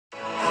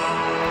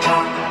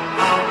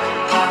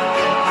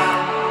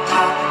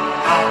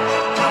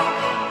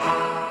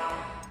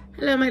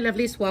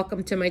lovelies,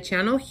 welcome to my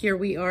channel. Here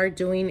we are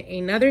doing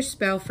another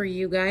spell for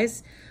you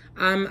guys.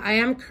 I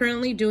am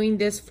currently doing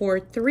this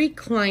for 3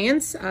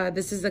 clients.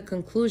 This is the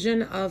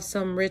conclusion of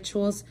some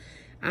rituals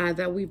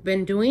that we've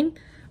been doing.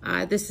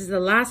 This is the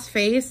last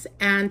phase,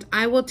 and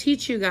I will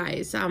teach you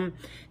guys.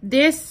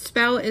 This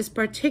spell is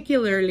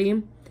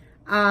particularly,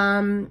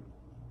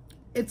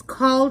 it's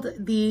called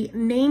the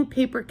Name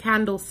Paper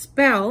Candle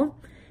spell,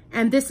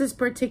 and this is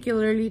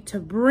particularly to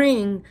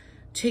bring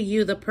to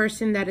you the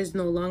person that is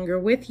no longer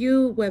with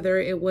you, whether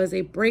it was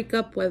a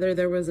breakup, whether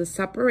there was a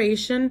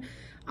separation,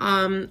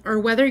 or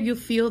whether you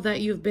feel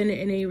that you've been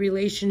in a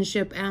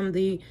relationship and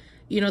the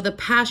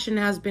passion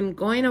has been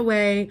going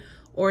away,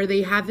 or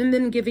they haven't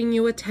been giving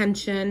you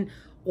attention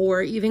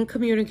or even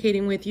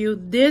communicating with you.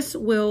 This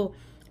will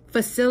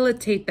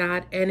facilitate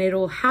that, and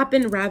it'll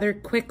happen rather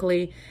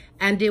quickly,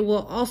 and it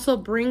will also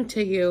bring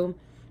to you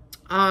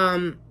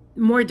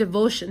more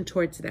devotion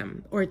towards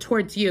them, or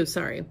towards you,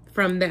 sorry,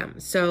 from them.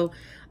 So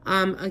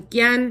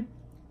again,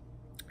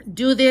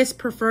 do this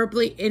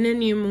preferably in a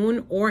new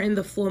moon or in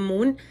the full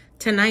moon.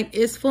 Tonight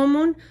is full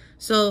moon,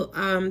 so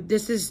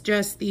this is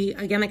just the,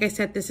 again, like I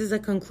said, this is a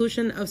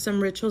conclusion of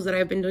some rituals that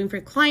I've been doing for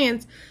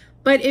clients.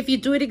 But if you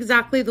do it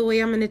exactly the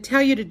way I'm going to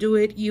tell you to do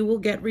it, you will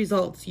get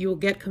results. You will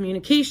get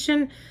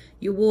communication.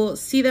 You will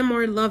see them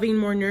more loving,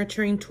 more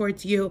nurturing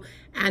towards you.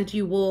 And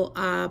you will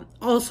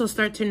also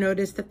start to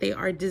notice that they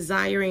are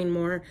desiring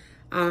more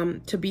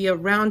to be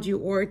around you,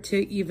 or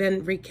to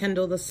even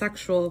rekindle the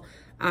sexual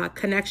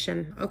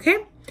connection.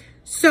 Okay?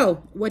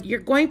 So what you're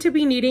going to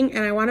be needing,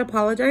 and I want to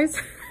apologize.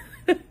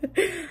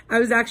 I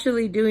was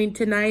actually doing,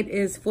 tonight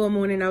is full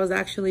moon, and I was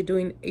actually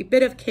doing a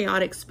bit of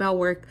chaotic spell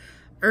work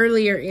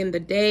earlier in the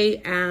day,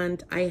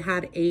 and I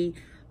had a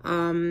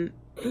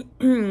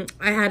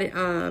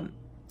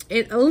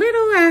a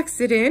little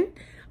accident.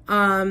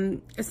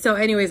 So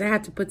anyways, I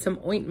had to put some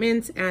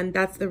ointments, and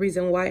that's the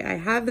reason why I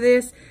have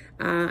this,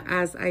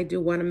 as I do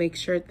want to make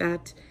sure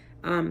that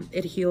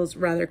it heals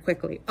rather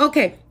quickly.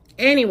 Okay,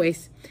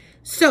 anyways,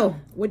 so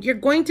what you're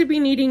going to be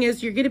needing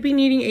is, you're going to be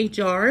needing a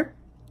jar.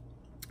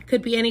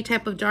 Could be any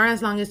type of jar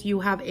as long as you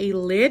have a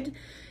lid.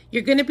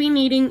 You're going to be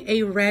needing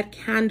a red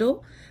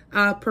candle,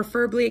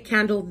 preferably a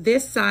candle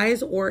this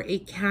size, or a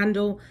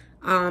candle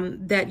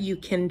that you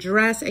can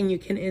dress and you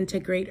can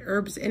integrate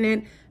herbs in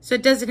it. So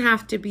it doesn't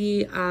have to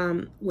be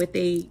with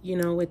a,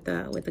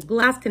 with a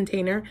glass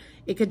container.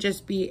 It could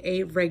just be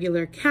a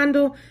regular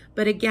candle.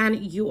 But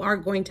again, you are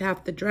going to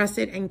have to dress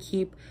it and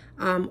keep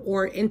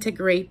or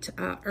integrate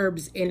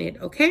herbs in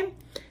it, okay?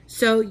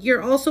 So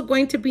you're also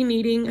going to be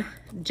needing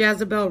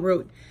Jezebel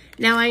Root.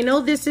 Now, I know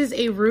this is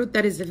a root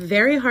that is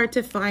very hard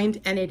to find,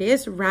 and it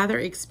is rather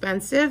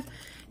expensive.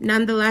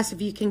 Nonetheless,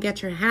 if you can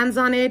get your hands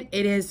on it,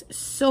 it is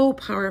so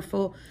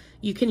powerful.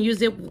 You can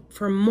use it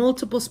for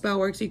multiple spell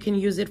works. You can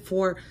use it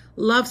for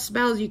love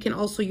spells. You can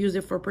also use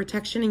it for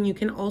protection, and you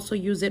can also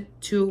use it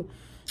to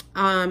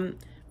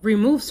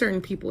remove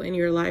certain people in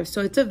your life.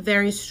 So it's a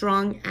very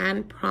strong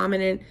and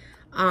prominent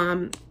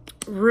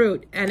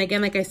root. And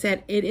again, like I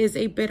said, it is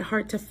a bit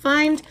hard to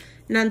find.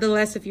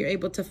 Nonetheless, if you're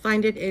able to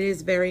find it, it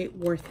is very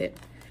worth it.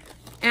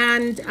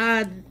 And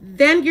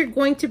then you're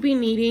going to be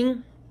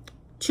needing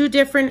 2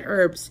 different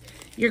herbs.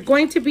 You're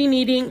going to be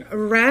needing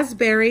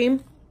raspberry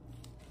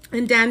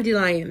and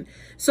dandelion.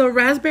 So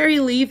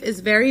raspberry leaf is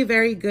very,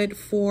 very good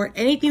for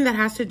anything that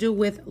has to do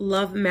with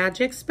love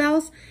magic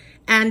spells.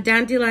 And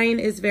dandelion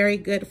is very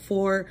good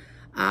for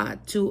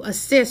to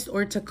assist,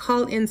 or to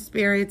call in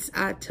spirits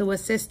to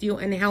assist you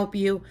and help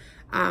you.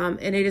 And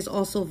it is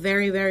also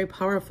very, very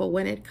powerful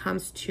when it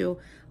comes to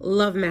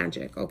love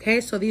magic.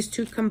 Okay, so these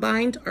 2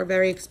 combined are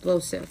very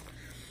explosive.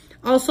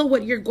 Also,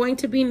 what you're going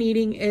to be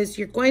needing is,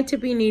 you're going to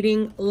be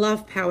needing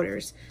love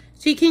powders.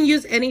 So you can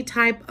use any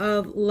type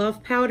of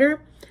love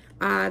powder.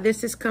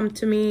 This has come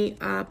to me,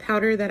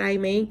 powder that I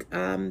make,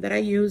 that I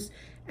use.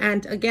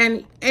 And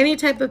again, any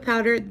type of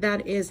powder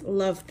that is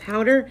love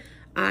powder.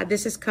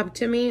 This has come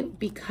to me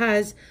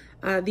because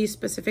these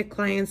specific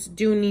clients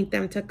do need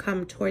them to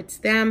come towards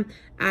them,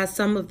 as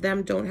some of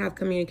them don't have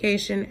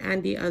communication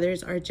and the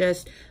others are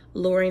just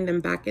luring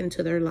them back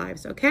into their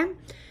lives, okay?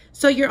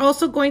 So you're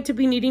also going to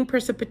be needing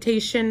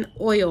precipitation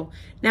oil.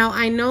 Now,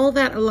 I know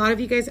that a lot of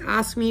you guys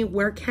ask me,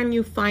 where can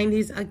you find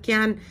these?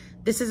 Again,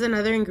 this is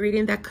another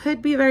ingredient that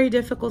could be very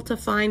difficult to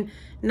find.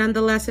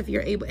 Nonetheless, if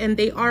you're able, and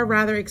they are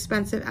rather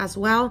expensive as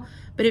well,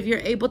 but if you're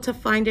able to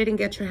find it and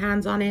get your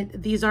hands on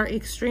it, these are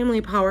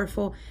extremely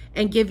powerful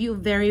and give you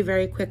very,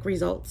 very quick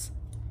results.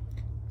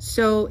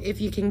 So if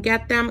you can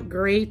get them,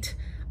 great.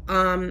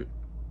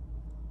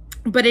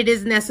 But it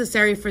is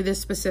necessary for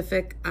this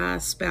specific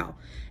spell.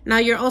 Now,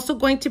 you're also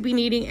going to be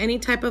needing any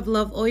type of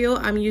love oil.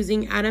 I'm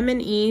using Adam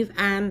and Eve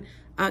and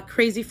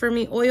Crazy for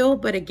Me oil.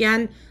 But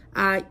again,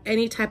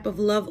 any type of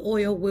love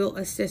oil will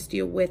assist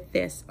you with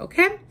this,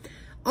 okay?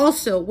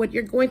 Also, what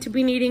you're going to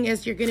be needing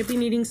is, you're going to be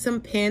needing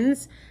some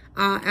pins,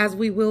 as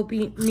we will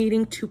be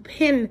needing to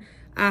pin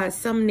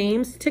some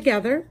names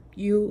together,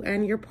 you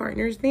and your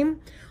partner's name.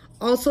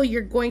 Also,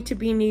 you're going to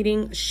be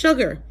needing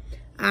sugar.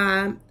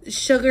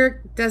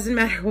 Sugar, doesn't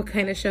matter what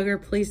kind of sugar.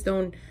 Please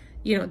don't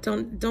you know,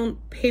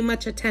 don't pay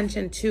much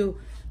attention to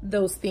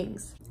those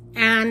things.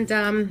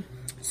 And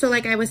so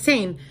like I was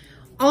saying,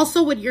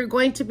 also what you're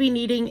going to be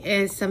needing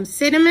is some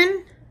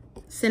cinnamon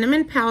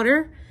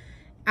powder,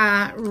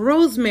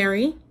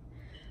 rosemary.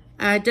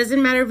 It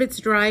doesn't matter if it's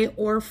dry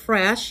or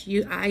fresh.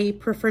 I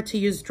prefer to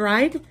use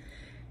dried.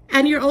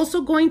 And you're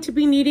also going to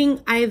be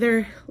needing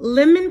either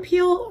lemon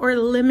peel or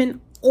lemon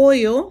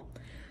oil.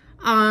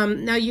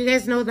 Now you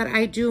guys know that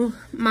I do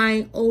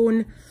my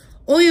own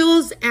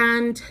oils,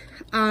 and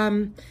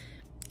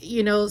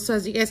you know, so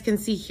as you guys can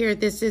see here,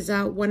 this is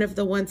one of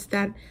the ones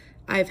that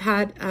I've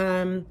had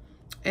and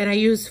I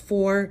use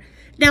for,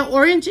 now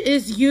orange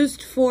is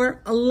used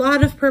for a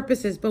lot of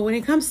purposes, but when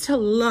it comes to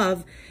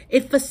love,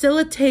 it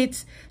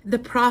facilitates the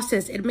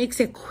process. It makes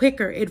it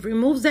quicker. It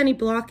removes any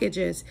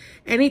blockages,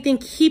 anything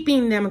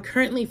keeping them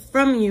currently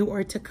from you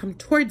or to come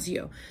towards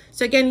you.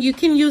 So again, you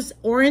can use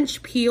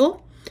orange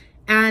peel,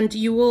 and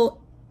you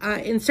will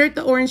insert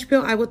the orange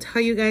peel. I will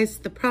tell you guys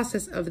the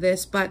process of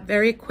this, but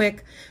very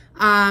quick.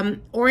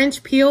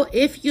 Orange peel,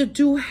 if you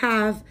do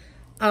have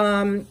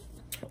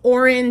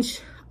orange,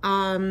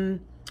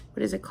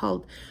 what is it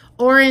called?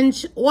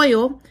 Orange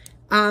oil,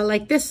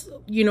 like this,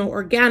 you know,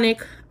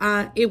 organic,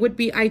 it would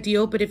be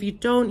ideal. But if you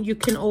don't, you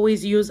can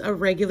always use a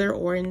regular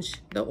orange,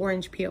 the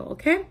orange peel,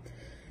 okay?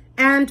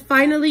 And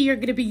finally, you're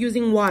going to be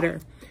using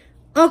water.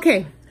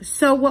 Okay,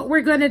 so what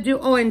we're going to do,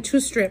 oh, and two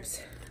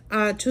strips,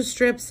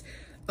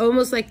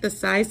 almost like the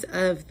size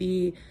of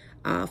the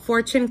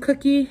fortune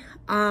cookie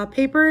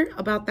paper,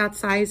 about that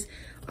size.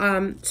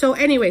 So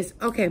anyways,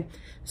 okay,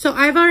 so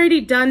I've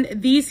already done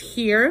these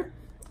here.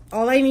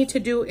 All I need to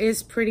do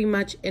is pretty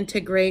much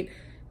integrate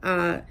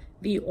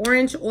the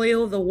orange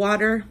oil, the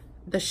water,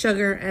 the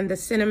sugar, and the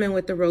cinnamon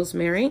with the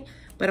rosemary,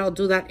 but I'll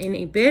do that in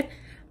a bit.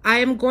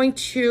 I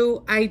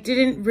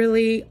didn't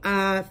really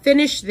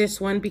finish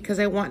this one because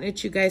I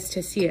wanted you guys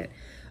to see it.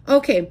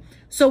 Okay,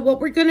 so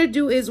what we're gonna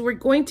do is we're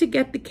going to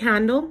get the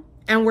candle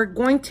and we're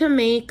going to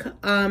make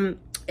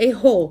a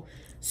hole.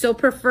 So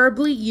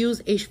preferably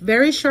use a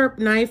very sharp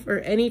knife or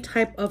any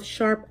type of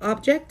sharp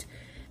object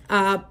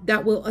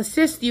that will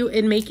assist you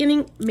in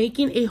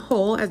making a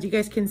hole. As you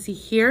guys can see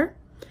here,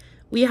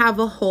 we have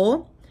a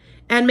hole,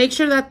 and make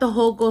sure that the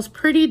hole goes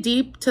pretty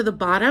deep to the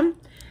bottom,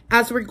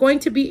 as we're going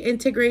to be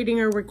integrating,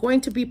 or we're going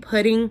to be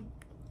putting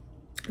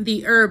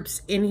the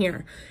herbs in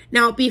here.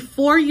 Now,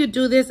 before you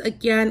do this,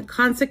 again,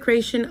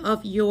 consecration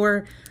of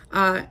your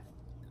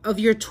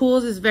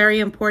tools is very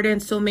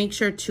important. So make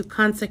sure to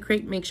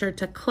consecrate, make sure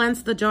to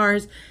cleanse the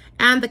jars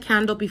and the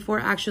candle before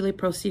actually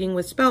proceeding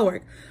with spell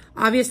work.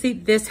 Obviously,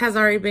 this has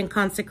already been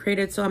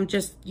consecrated, so I'm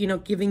just, you know,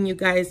 giving you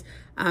guys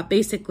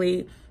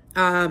basically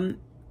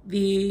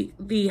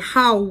the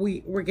how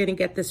we're gonna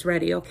get this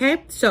ready.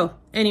 Okay, so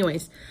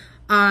anyways,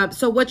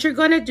 so what you're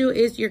going to do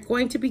is you're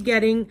going to be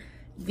getting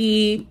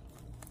the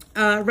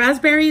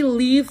raspberry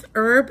leaf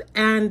herb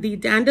and the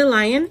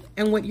dandelion,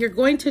 and what you're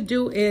going to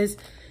do is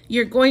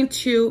you're going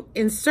to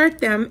insert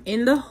them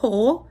in the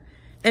hole,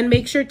 and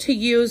make sure to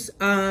use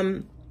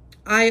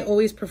I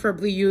always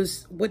preferably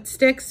use wood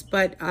sticks,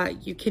 but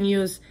you can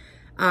use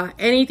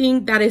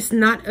anything that is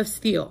not of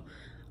steel,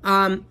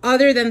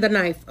 other than the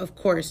knife, of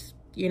course.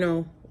 You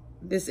know,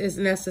 this is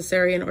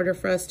necessary in order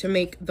for us to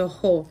make the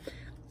hole.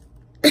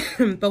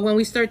 But when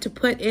we start to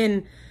put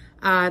in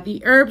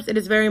the herbs, it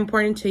is very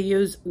important to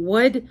use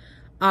wood.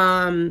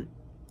 I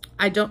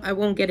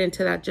won't get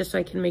into that, just so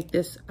I can make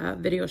this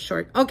video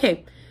short.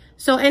 Okay,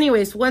 so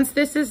anyways, once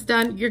this is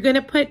done, you're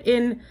gonna put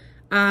in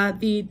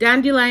the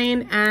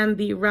dandelion and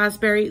the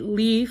raspberry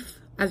leaf.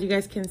 As you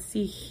guys can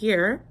see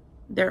here,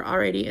 they're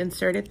already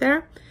inserted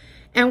there.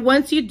 And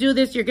once you do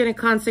this, you're gonna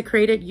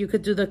consecrate it. You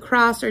could do the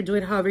cross or do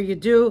it however you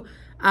do.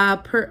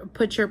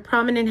 Put your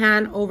prominent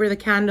hand over the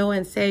candle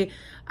and say,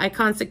 I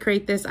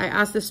consecrate this. I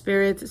ask the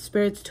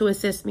spirits to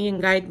assist me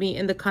and guide me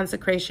in the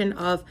consecration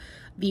of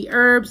the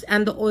herbs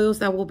and the oils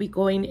that will be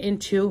going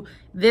into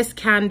this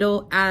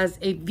candle as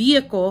a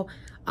vehicle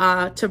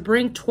to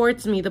bring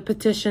towards me the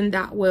petition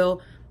that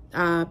will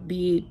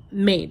be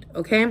made,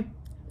 okay?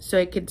 So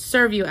it could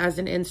serve you as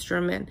an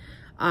instrument.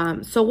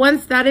 So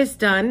once that is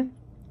done,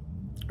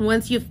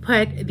 once you've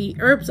put the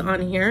herbs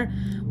on here,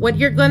 what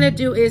you're going to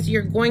do is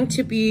you're going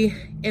to be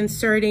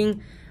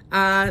inserting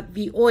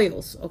the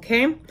oils,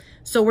 okay?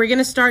 So we're going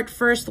to start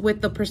first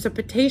with the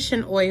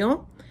precipitation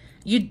oil.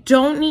 You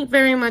don't need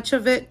very much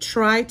of it.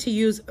 Try to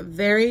use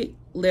very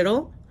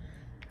little.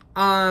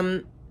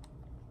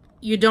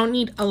 You don't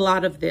need a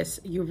lot of this.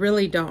 You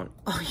really don't.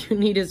 All you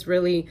need is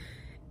really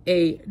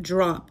a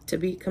drop, to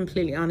be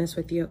completely honest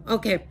with you.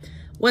 Okay,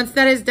 once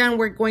that is done,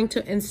 we're going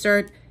to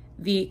insert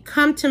the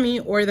Come to Me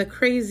or the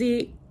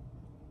Crazy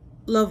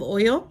Love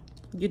oil.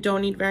 You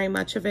don't need very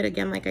much of it,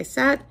 again, like I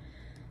said.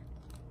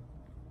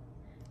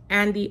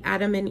 And the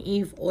Adam and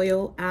Eve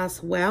oil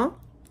as well.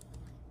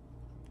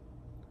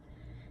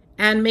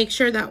 And make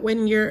sure that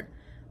when you're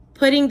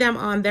putting them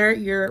on there,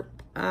 you're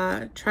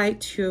try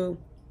to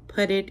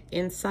put it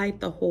inside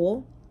the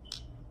hole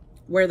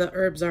where the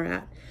herbs are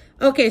at.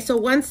 Okay, so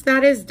once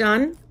that is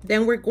done,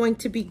 then we're going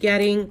to be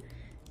getting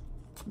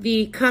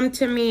the Come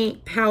To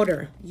Me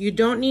powder. You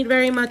don't need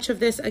very much of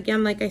this.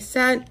 Again, like I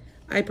said,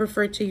 I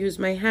prefer to use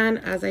my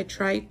hand as I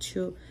try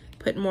to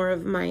put more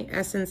of my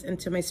essence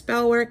into my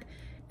spell work,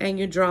 and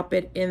you drop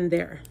it in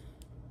there.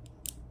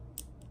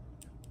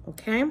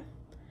 Okay?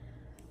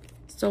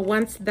 So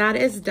once that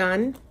is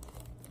done,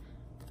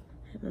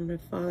 I'm the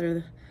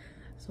Father,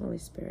 the Holy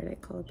Spirit, I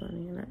call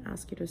upon you and I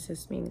ask you to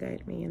assist me and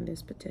guide me in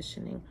this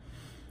petitioning.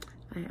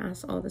 I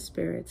ask all the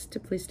spirits to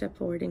please step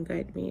forward and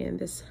guide me in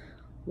this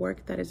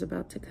work that is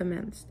about to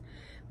commence.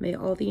 May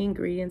all the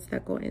ingredients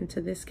that go into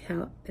this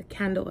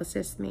candle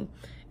assist me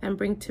and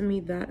bring to me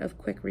that of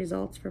quick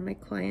results for my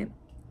client.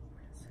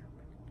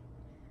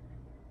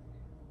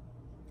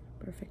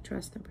 Perfect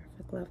trust and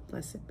perfect love,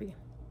 blessed be.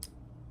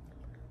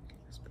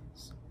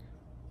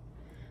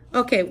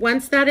 Okay,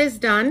 once that is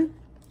done,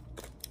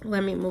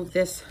 let me move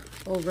this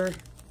over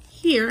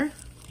here.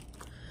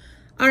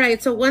 All right,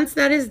 so once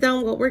that is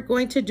done, what we're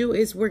going to do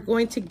is we're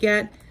going to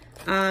get,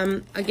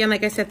 again,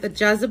 like I said, the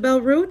Jezebel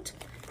Root,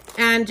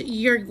 and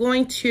you're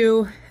going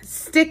to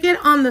stick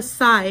it on the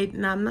side.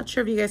 Now, I'm not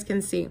sure if you guys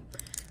can see.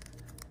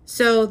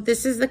 So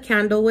this is the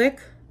candle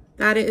wick.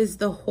 That is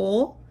the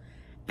hole.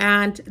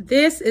 And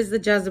this is the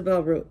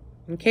Jezebel Root,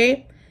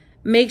 okay?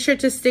 Make sure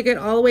to stick it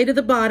all the way to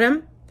the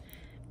bottom.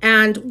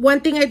 And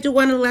one thing I do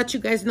want to let you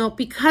guys know,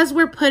 because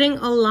we're putting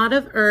a lot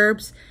of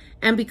herbs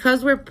and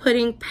because we're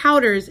putting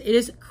powders, it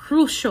is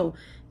crucial,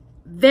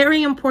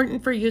 very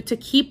important for you to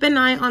keep an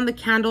eye on the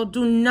candle.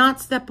 Do not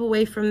step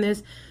away from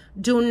this.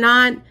 Do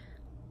not,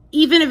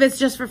 even if it's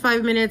just for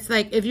 5 minutes,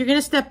 like if you're going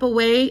to step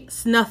away,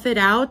 snuff it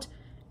out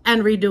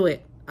and redo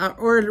it,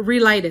 or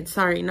relight it.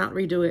 Sorry, not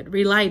redo it,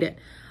 relight it.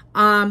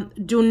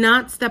 Do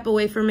not step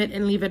away from it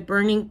and leave it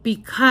burning,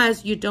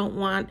 because you don't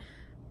want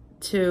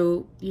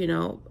to, you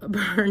know,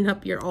 burn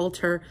up your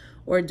altar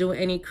or do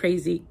any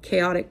crazy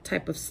chaotic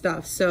type of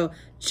stuff. So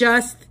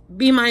just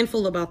be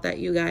mindful about that,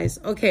 you guys.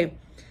 Okay,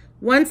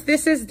 once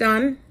this is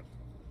done,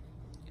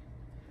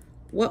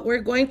 what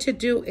we're going to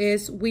do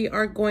is we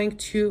are going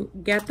to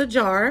get the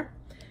jar.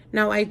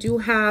 Now I do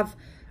have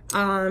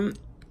a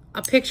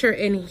picture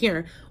in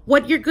here.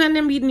 What you're going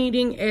to be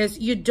needing is,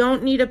 you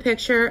don't need a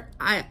picture.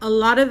 A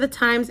lot of the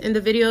times in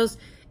the videos,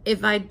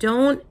 if I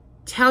don't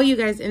tell you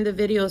guys in the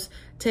videos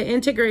to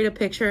integrate a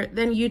picture,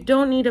 then you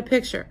don't need a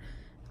picture.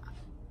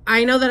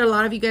 I know that a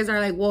lot of you guys are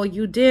like, well,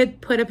 you did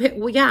put a pic.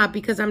 Well, yeah,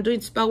 because I'm doing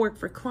spell work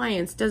for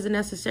clients doesn't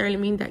necessarily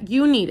mean that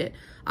you need it.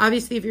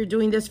 Obviously, if you're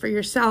doing this for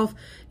yourself,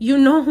 you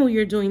know who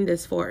you're doing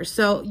this for.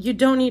 So you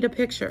don't need a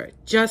picture,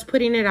 just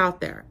putting it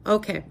out there.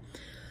 Okay.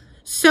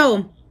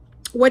 So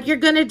what you're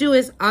going to do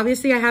is,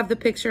 obviously I have the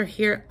picture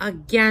here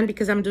again,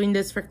 because I'm doing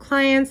this for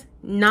clients,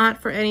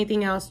 not for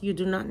anything else. You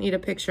do not need a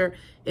picture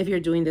if you're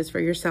doing this for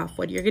yourself.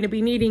 What you're going to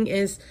be needing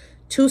is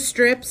 2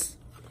 strips.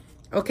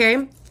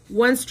 Okay.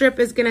 One strip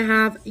is going to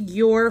have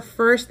your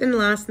first and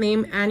last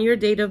name and your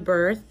date of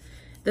birth.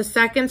 The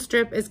second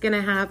strip is going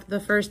to have the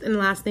first and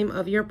last name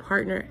of your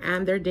partner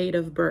and their date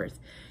of birth.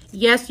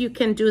 Yes, you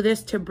can do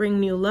this to bring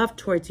new love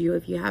towards you.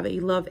 If you have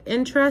a love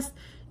interest,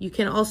 you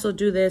can also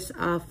do this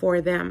for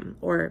them,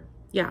 or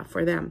yeah,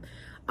 for them.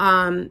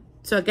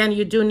 So again,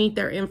 you do need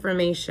their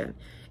information.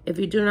 If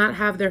you do not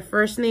have their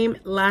first name,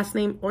 last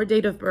name, or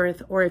date of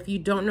birth, or if you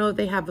don't know if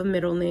they have a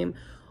middle name,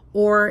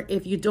 or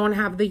if you don't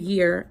have the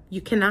year, you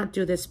cannot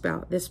do this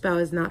spell. This spell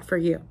is not for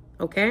you,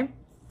 okay?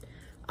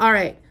 All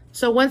right,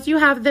 so once you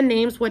have the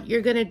names, what you're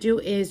gonna do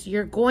is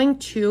you're going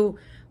to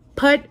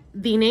put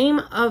the name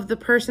of the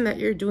person that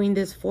you're doing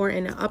this for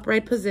in an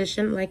upright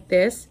position like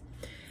this,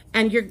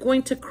 and you're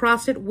going to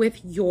cross it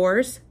with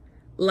yours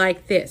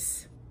like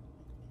this,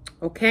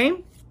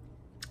 okay?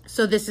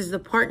 So this is the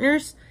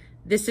partner's,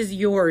 this is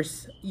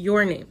yours,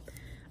 your name,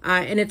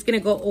 and it's gonna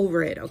go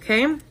over it,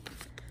 okay?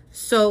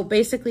 So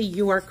basically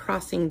you are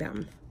crossing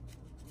them.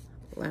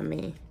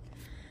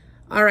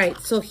 All right,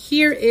 so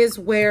here is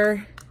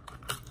where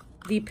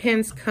the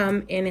pins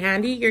come in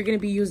handy. You're gonna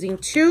be using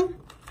 2.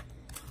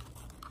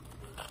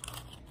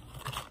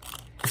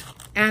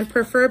 And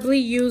preferably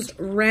use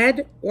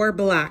red or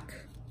black.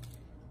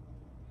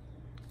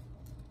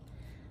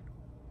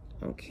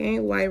 Okay,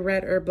 why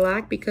red or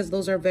black? Because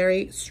those are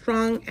very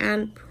strong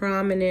and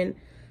prominent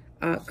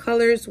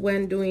colors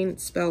when doing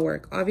spell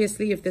work.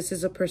 Obviously, if this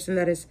is a person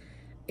that is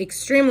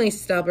extremely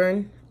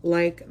stubborn,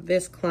 like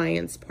this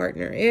client's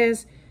partner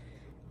is,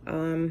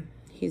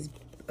 he's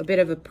a bit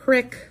of a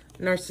prick,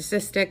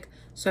 narcissistic,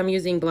 so I'm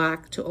using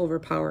black to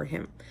overpower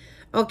him.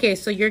 Okay,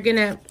 so you're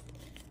gonna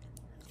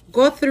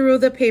go through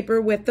the paper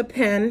with the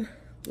pen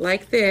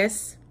like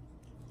this,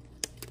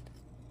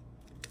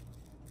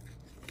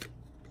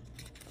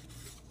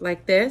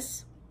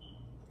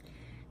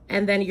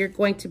 and then you're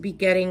going to be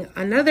getting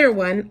another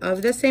one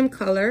of the same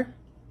color,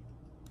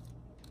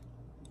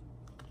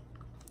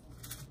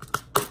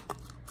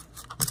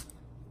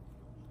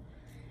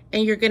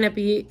 and you're going to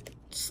be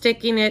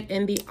sticking it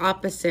in the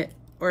opposite,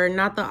 or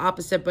not the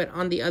opposite, but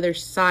on the other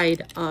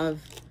side of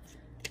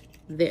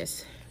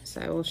this. So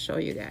I will show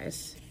you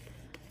guys.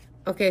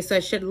 Okay, so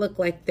it should look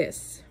like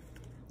this,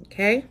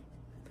 okay?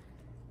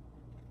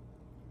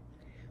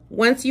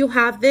 Once you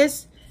have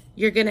this,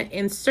 you're gonna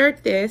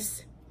insert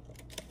this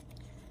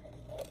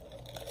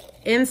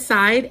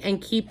inside and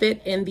keep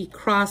it in the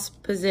cross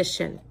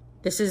position.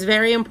 This is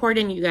very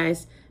important, you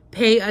guys.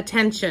 Pay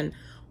attention.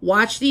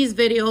 Watch these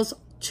videos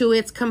to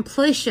its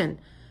completion.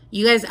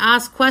 You guys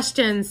ask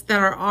questions that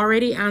are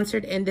already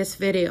answered in this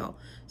video.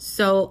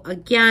 So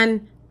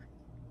again,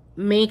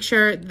 make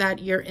sure that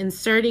you're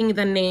inserting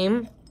the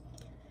name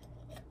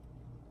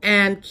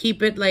and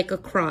keep it like a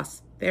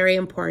cross. Very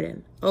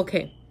important.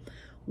 Okay.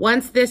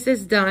 Once this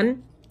is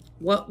done,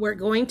 what we're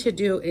going to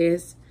do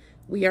is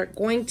we are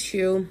going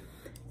to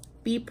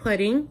be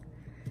putting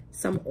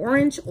some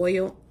orange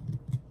oil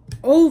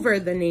over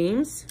the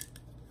names,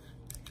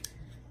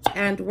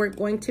 and we're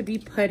going to be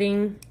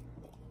putting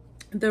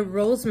the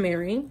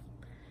rosemary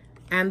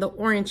and the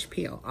orange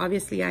peel.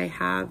 Obviously I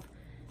have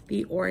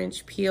the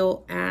orange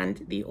peel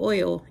and the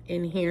oil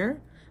in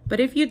here, but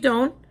if you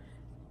don't,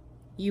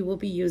 you will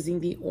be using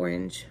the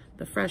orange,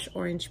 the fresh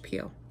orange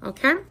peel.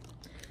 Okay.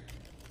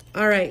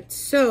 All right,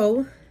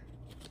 so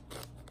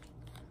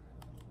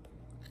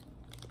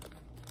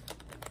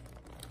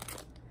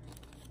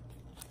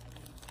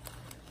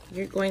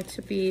you're going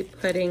to be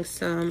putting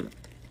some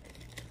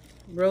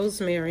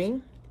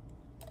rosemary.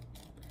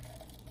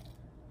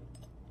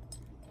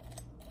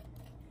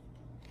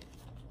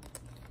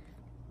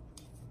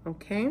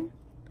 Okay.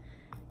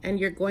 And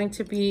you're going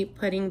to be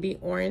putting the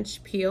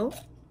orange peel.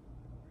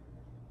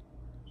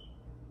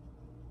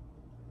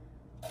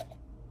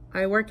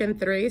 I work in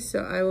 3,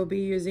 so I will be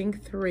using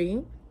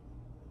 3.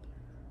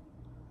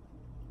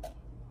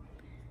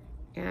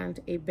 And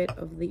a bit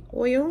of the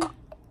oil.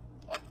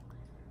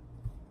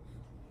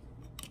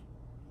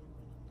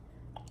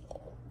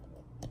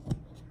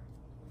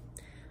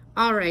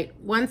 All right,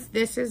 once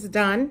this is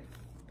done,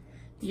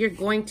 you're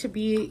going to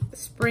be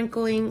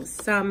sprinkling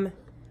some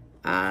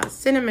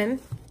cinnamon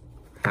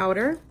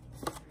powder.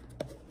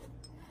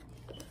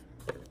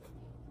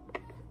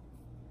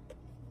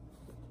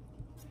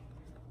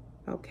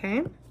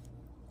 Okay.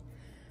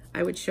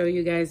 I would show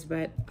you guys,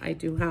 but I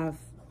do have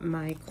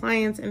my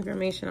client's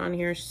information on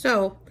here,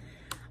 so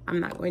I'm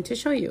not going to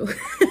show you.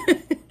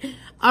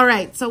 All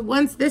right, so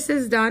once this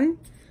is done,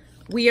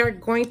 we are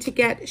going to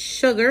get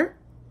sugar.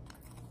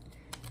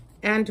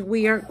 And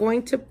we are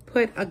going to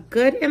put a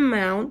good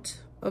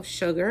amount of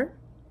sugar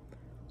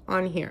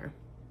on here.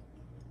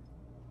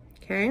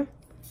 Okay.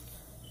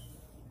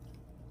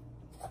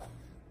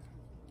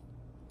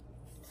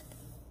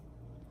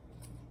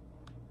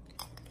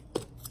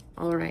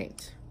 All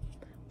right.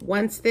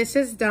 Once this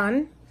is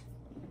done,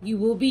 you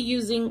will be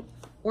using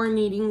or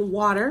needing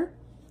water.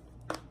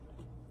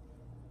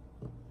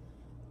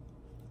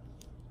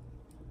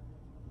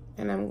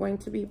 And I'm going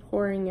to be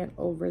pouring it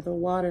over the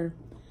water.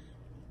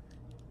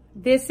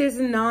 This is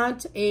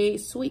not a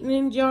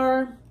sweetening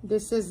jar.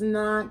 This is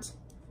not,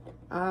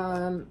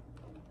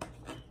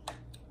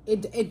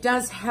 it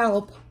does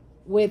help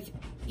with,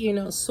 you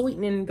know,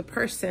 sweetening the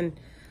person.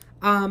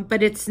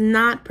 But it's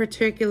not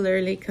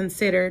particularly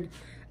considered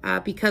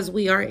because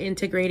we are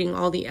integrating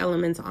all the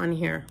elements on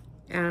here.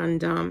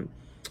 And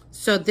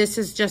so this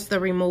is just the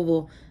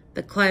removal,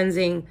 the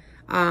cleansing,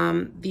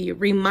 the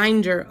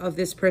reminder of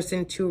this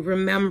person to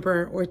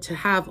remember or to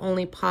have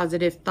only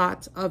positive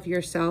thoughts of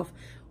yourself,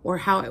 or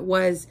how it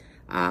was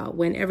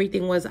when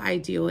everything was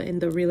ideal in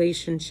the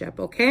relationship,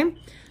 okay?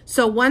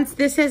 So once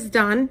this is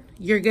done,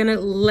 you're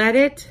gonna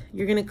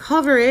you're gonna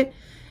cover it,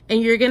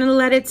 and you're gonna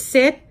let it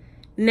sit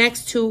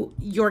next to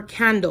your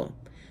candle.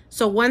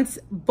 So once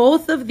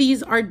both of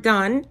these are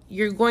done,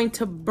 you're going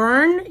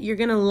to you're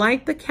gonna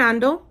light the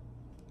candle,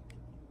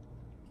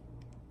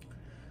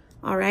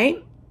 all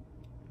right?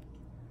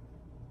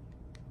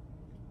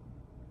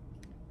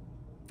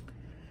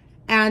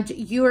 And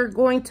you are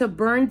going to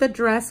burn the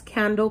dress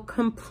candle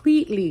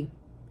completely.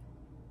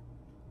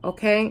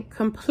 Okay,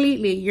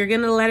 completely. You're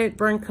going to let it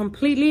burn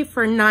completely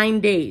for 9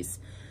 days.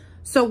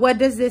 So what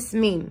does this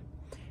mean?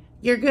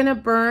 You're going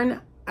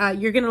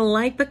to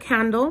light the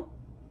candle,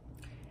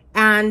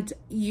 and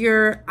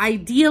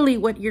ideally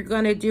what you're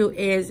going to do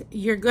is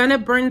you're going to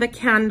burn the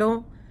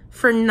candle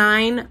for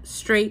 9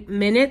 straight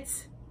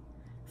minutes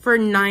for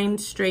 9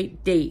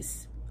 straight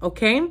days.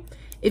 Okay?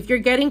 If you're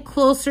getting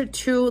closer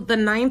to the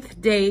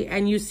 9th day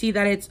and you see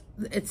that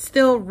it's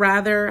still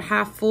rather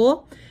half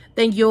full,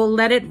 then you'll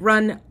let it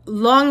run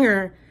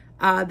longer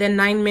than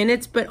 9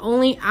 minutes, but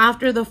only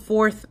after the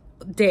 4th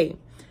day.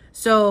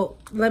 So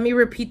let me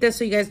repeat this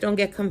so you guys don't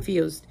get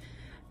confused.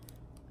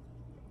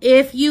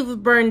 If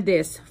you've burned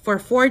this for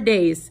 4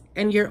 days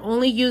and you're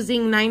only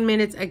using 9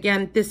 minutes,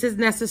 again, this is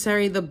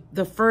necessary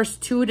the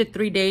first 2 to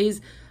 3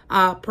 days,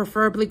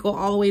 preferably go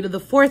all the way to the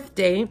 4th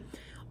day.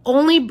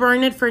 Only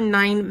burn it for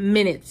 9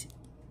 minutes.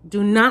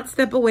 Do not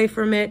step away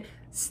from it.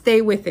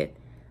 Stay with it.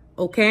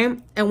 Okay?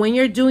 And when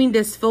you're doing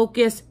this,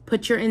 focus,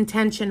 put your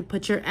intention,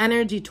 put your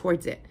energy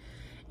towards it.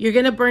 You're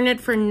going to burn it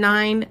for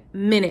 9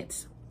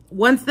 minutes.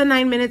 Once the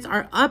 9 minutes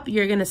are up,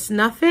 you're going to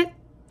snuff it.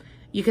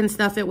 You can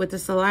snuff it with the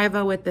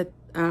saliva, with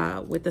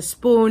the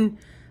spoon,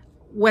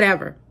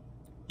 whatever.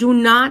 Do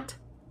not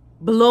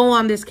blow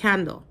on this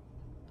candle.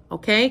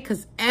 okay?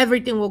 Because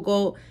everything will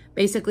go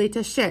basically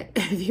to shit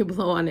if you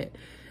blow on it.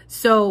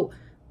 So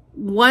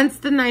once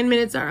the 9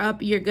 minutes are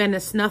up, you're gonna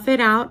snuff it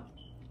out.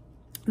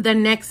 The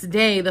next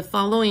day, the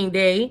following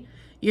day,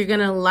 you're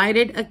gonna light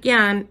it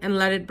again and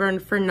let it burn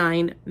for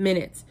 9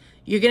 minutes.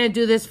 You're gonna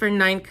do this for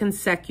 9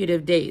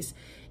 consecutive days.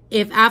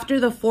 If after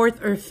the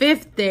 4th or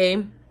 5th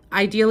day,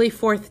 ideally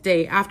 4th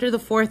day, after the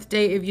 4th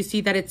day, if you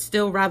see that it's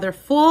still rather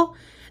full,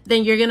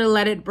 then you're gonna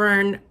let it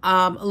burn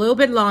a little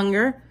bit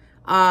longer,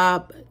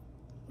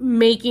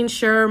 making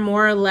sure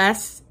more or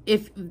less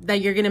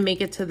that you're gonna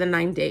make it to the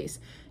 9 days.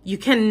 You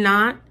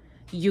cannot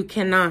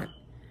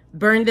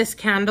burn this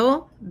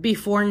candle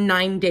before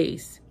 9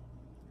 days.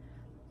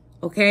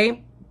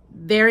 Okay?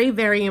 Very,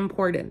 very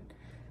important.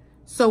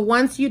 So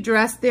once you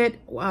dressed it,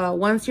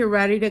 once you're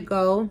ready to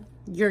go,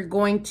 you're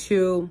going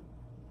to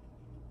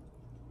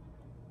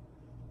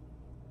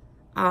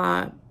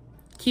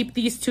keep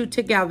these two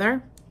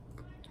together.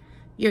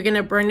 You're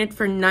gonna burn it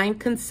for 9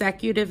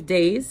 consecutive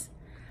days.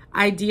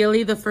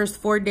 Ideally, the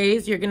first 4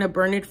 days, you're gonna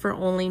burn it for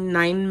only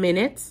 9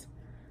 minutes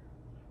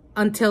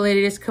until it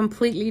is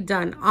completely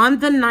done. On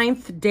the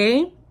 9th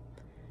day,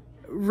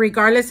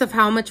 regardless of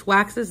how much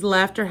wax is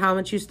left or how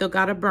much you still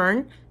gotta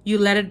burn, you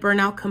let it burn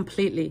out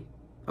completely,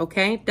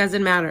 okay?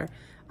 Doesn't matter.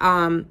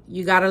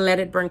 You gotta let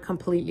it burn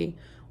completely.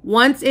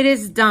 Once it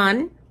is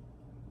done,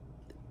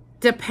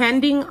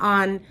 depending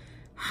on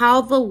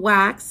how the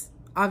wax,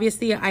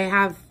 obviously I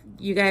have,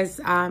 you guys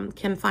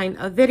can find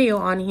a video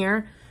on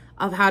here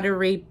of how to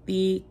rate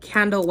the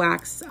candle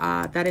wax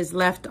that is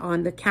left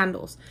on the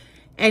candles.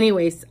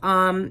 Anyways,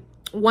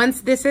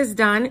 once this is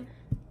done,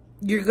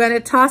 you're gonna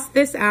toss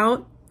this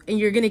out and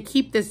you're gonna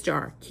keep this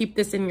jar. Keep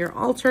this in your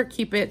altar,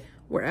 keep it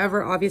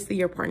wherever obviously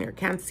your partner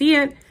can't see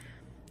it.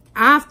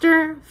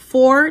 After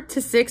 4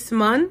 to 6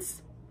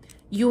 months,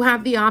 you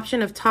have the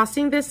option of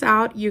tossing this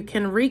out. You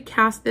can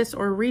recast this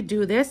or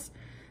redo this.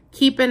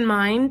 Keep in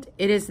mind,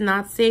 it is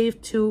not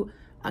safe to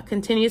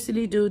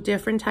continuously do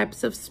different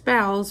types of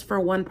spells for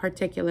one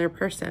particular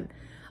person.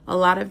 A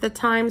lot of the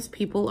times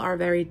people are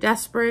very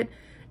desperate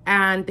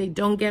and they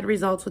don't get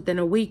results within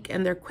a week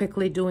and they're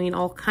quickly doing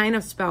all kind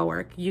of spell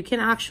work. You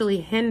can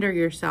actually hinder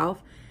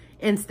yourself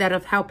instead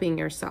of helping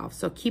yourself.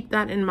 So keep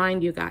that in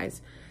mind, you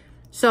guys.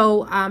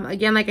 So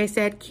again, like I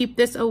said, keep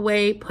this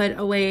away, put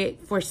away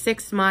for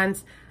 6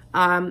 months.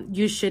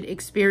 You should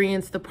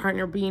experience the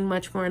partner being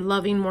much more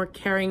loving, more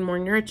caring, more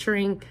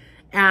nurturing.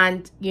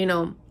 And, you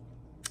know,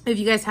 if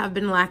you guys have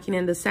been lacking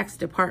in the sex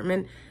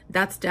department,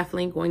 that's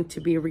definitely going to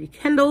be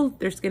rekindled.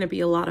 There's going to be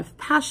a lot of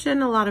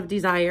passion, a lot of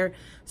desire,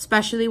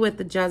 especially with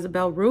the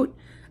Jezebel Root.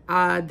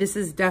 This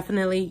is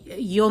definitely,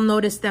 you'll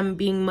notice them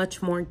being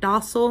much more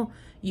docile.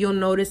 You'll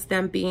notice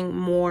them being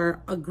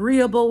more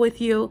agreeable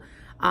with you.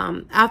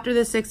 After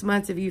the 6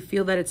 months, if you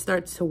feel that it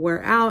starts to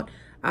wear out,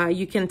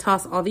 you can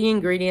toss all the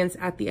ingredients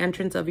at the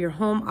entrance of your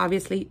home.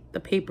 Obviously, the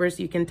papers,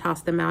 you can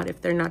toss them out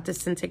if they're not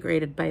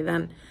disintegrated by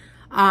then.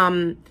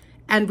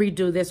 And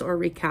redo this or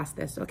recast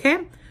this,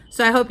 okay?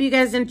 So I hope you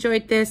guys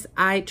enjoyed this.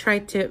 I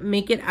tried to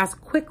make it as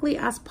quickly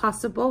as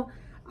possible.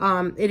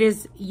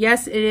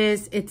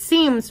 It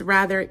seems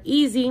rather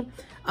easy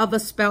of a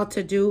spell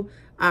to do.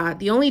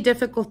 The only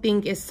difficult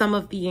thing is some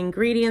of the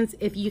ingredients.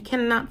 If you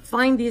cannot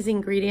find these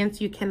ingredients,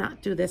 you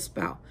cannot do this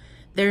spell.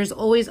 There's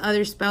always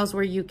other spells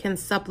where you can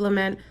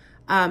supplement,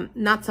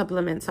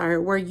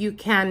 where you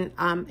can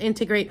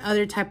integrate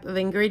other type of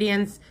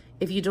ingredients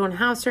if you don't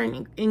have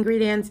certain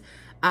ingredients.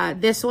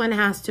 This one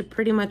has to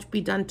pretty much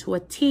be done to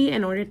a T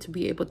in order to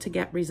be able to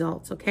get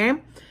results,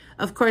 okay?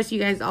 Of course, you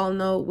guys all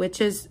know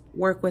witches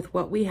work with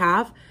what we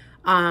have.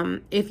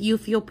 If you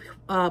feel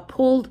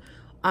pulled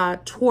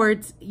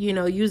towards, you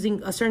know,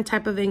 using a certain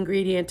type of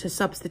ingredient to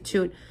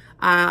substitute,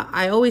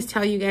 I always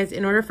tell you guys,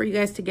 in order for you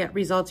guys to get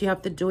results, you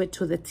have to do it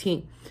to the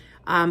T.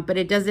 But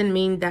it doesn't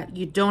mean that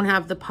you don't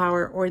have the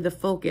power or the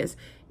focus.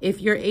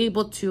 If you're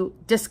able to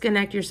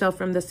disconnect yourself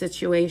from the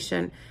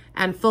situation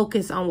and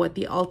focus on what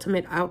the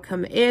ultimate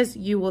outcome is,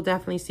 you will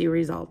definitely see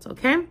results,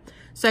 okay?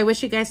 So I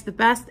wish you guys the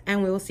best,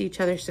 and we will see each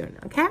other soon,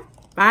 okay?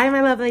 Bye, my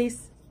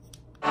lovelies.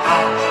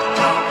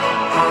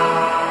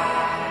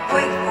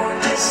 Wait for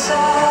this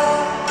song.